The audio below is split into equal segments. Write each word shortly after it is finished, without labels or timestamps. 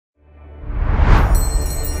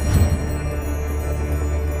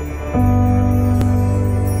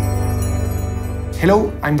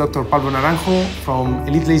Hello, I'm Dr. Pablo Naranjo from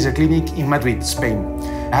Élite Laser Clinic in Madrid, Spain.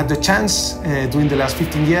 I had the chance during the last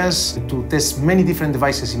 15 years to test many different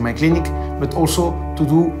devices in my clinic, but also to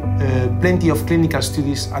do plenty of clinical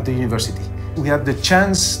studies at the university. We had the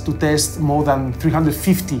chance to test more than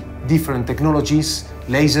 350 different technologies,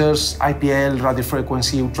 lasers, IPL,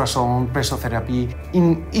 radiofrequency, ultrasound, pressure therapy,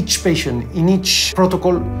 in each patient, in each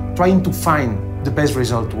protocol, trying to find the best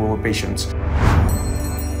result to our patients.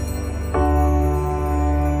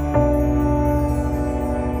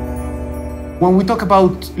 When we talk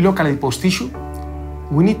about local adipose tissue,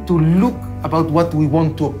 we need to look about what we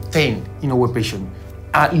want to obtain in our patient.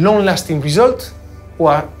 A long-lasting result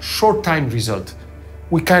or a short-time result.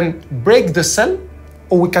 We can break the cell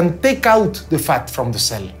or we can take out the fat from the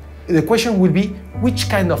cell. The question will be which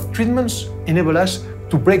kind of treatments enable us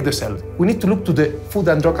to break the cell. We need to look to the Food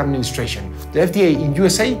and Drug Administration. The FDA in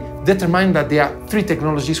USA determined that there are 3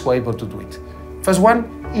 technologies who are able to do it. First one,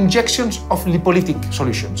 injections of lipolytic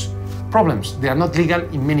solutions. Problems, they are not legal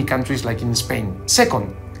in many countries like in Spain.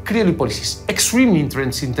 Second, cryolipolysis, extremely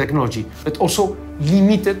interesting technology, but also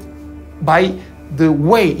limited by the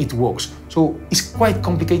way it works. So it's quite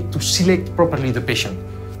complicated to select properly the patient.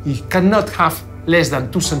 You cannot have less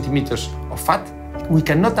than 2 centimeters of fat. We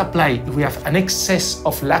cannot apply if we have an excess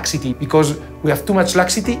of laxity because we have too much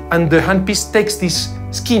laxity and the handpiece takes this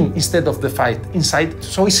skin instead of the fat inside.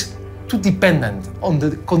 So it's too dependent on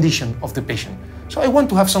the condition of the patient. So I want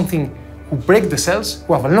to have something who break the cells,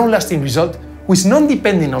 who have a long-lasting result, who is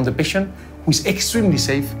non-dependent on the patient, who is extremely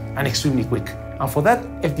safe and extremely quick. And for that,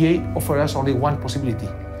 FDA offers us only one possibility,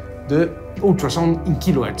 the ultrasound in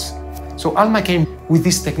kilohertz. So Alma came with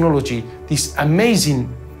this technology, this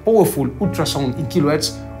amazing, powerful ultrasound in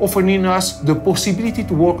kilohertz, offering us the possibility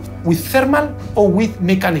to work with thermal or with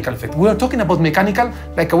mechanical effect. We are talking about mechanical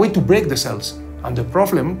like a way to break the cells. And the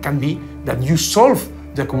problem can be that you solve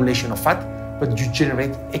the accumulation of fat, but you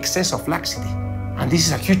generate excess of laxity. And this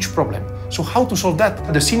is a huge problem. So how to solve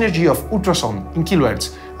that? The synergy of ultrasound in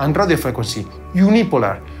kilohertz and radiofrequency,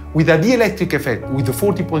 unipolar, with a dielectric effect with the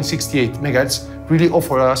 40.68 megahertz, really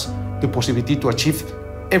offer us the possibility to achieve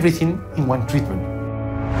everything in one treatment.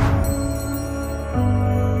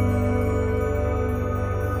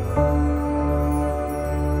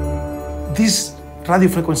 This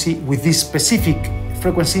radiofrequency with this specific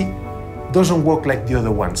frequency doesn't work like the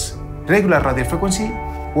other ones. Regular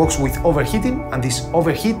radiofrequency works with overheating, and this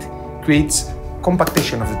overheat creates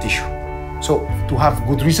compactation of the tissue. So to have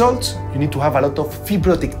good results, you need to have a lot of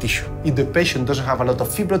fibrotic tissue. If the patient doesn't have a lot of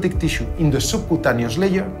fibrotic tissue in the subcutaneous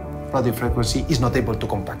layer, radiofrequency is not able to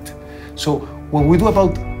compact. So when we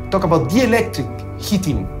talk about dielectric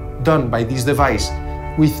heating done by this device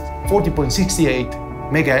with 40.68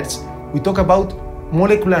 megahertz, we talk about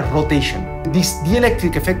molecular rotation. This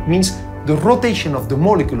dielectric effect means the rotation of the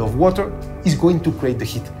molecule of water is going to create the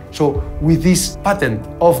heat. So with this patent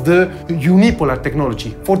of the unipolar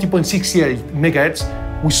technology, 40.68 megahertz,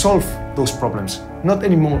 we solve those problems. Not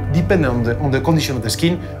anymore dependent on the condition of the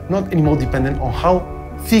skin, not anymore dependent on how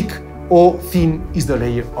thick or thin is the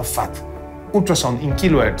layer of fat. Ultrasound in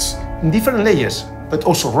kilohertz in different layers, but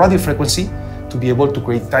also radiofrequency to be able to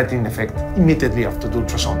create tightening effect immediately after the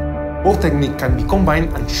ultrasound. Both techniques can be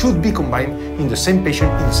combined and should be combined in the same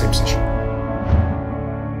patient in the same session.